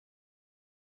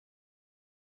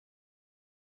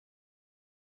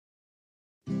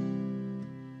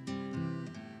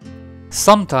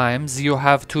Sometimes you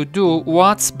have to do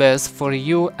what's best for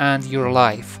you and your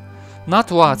life,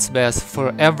 not what's best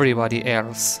for everybody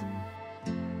else.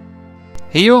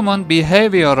 Human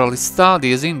behavioral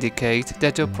studies indicate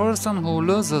that a person who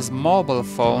loses mobile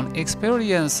phone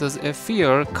experiences a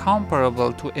fear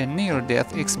comparable to a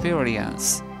near-death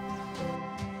experience.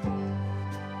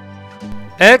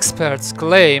 Experts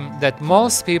claim that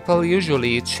most people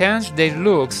usually change their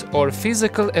looks or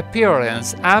physical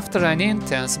appearance after an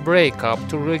intense breakup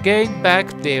to regain back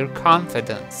their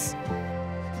confidence.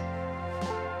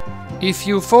 If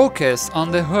you focus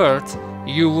on the hurt,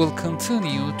 you will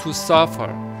continue to suffer.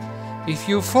 If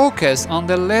you focus on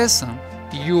the lesson,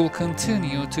 you will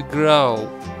continue to grow.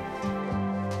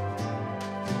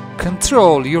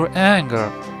 Control your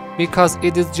anger, because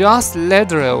it is just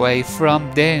ladder away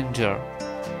from danger.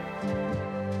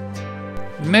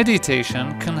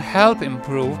 Meditation can help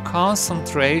improve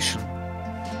concentration.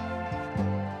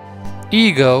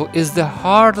 Ego is the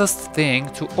hardest thing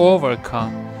to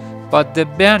overcome, but the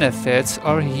benefits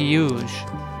are huge.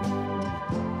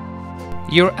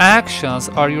 Your actions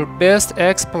are your best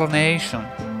explanation.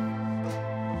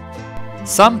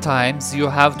 Sometimes you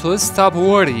have to stop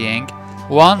worrying,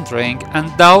 wondering and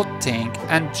doubting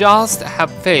and just have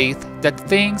faith that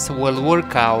things will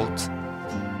work out.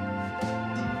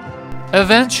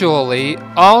 Eventually,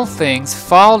 all things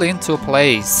fall into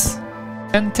place.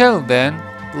 Until then,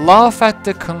 laugh at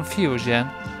the confusion,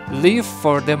 live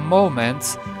for the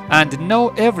moments, and know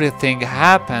everything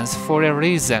happens for a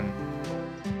reason.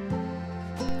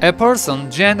 A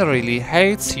person generally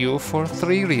hates you for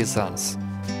 3 reasons.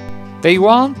 They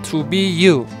want to be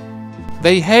you.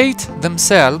 They hate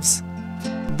themselves.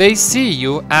 They see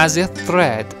you as a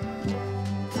threat.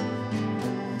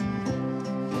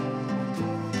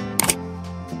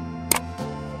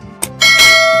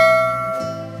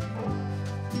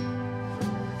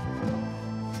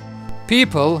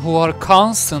 People who are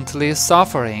constantly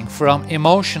suffering from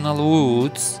emotional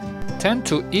wounds tend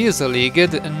to easily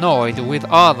get annoyed with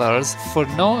others for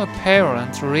no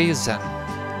apparent reason.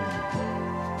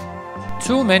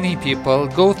 Too many people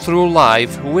go through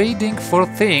life waiting for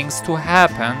things to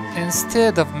happen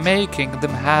instead of making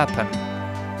them happen.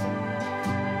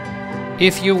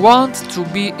 If you want to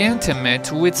be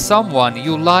intimate with someone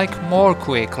you like more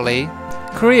quickly,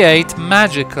 create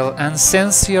magical and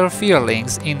sincere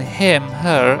feelings in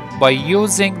him/her by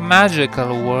using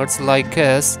magical words like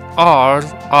us,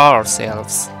 ours,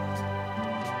 ourselves.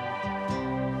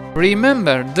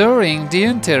 Remember, during the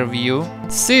interview,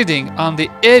 sitting on the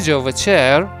edge of a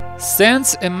chair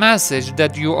sends a message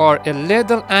that you are a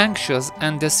little anxious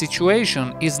and the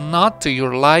situation is not to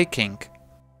your liking.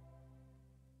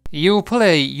 You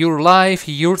play your life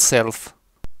yourself.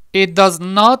 It does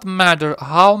not matter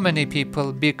how many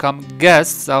people become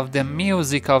guests of the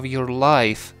music of your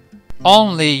life.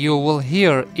 Only you will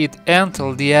hear it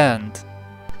until the end.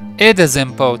 It is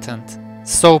important,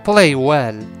 so play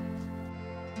well.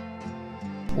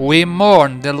 We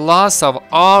mourn the loss of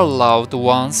our loved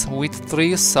ones with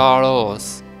 3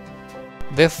 sorrows.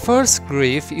 The first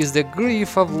grief is the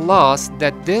grief of loss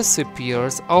that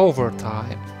disappears over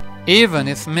time, even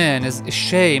if man is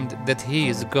ashamed that he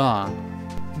is gone.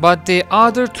 But the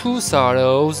other 2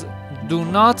 sorrows do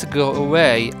not go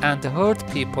away and hurt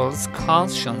people's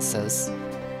consciences.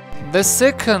 The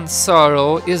second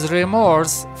sorrow is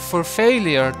remorse for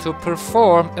failure to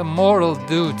perform a moral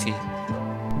duty.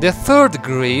 The third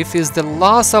grief is the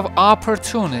loss of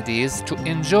opportunities to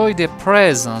enjoy the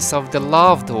presence of the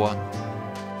loved one.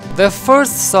 The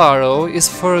first sorrow is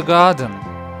forgotten.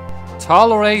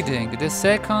 Tolerating the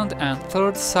second and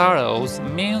third sorrows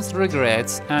means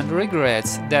regrets, and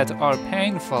regrets that are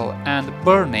painful and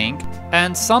burning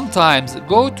and sometimes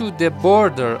go to the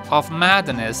border of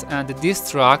madness and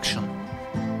destruction.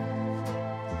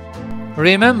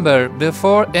 Remember,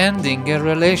 before ending a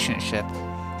relationship,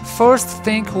 first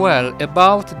think well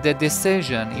about the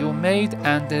decision you made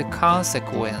and the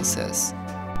consequences.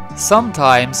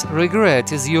 Sometimes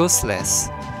regret is useless.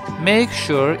 Make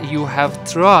sure you have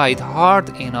tried hard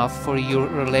enough for your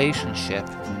relationship.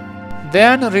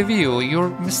 Then review your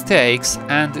mistakes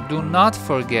and do not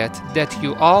forget that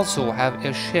you also have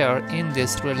a share in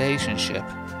this relationship.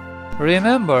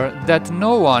 Remember that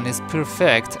no one is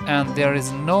perfect and there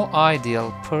is no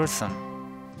ideal person.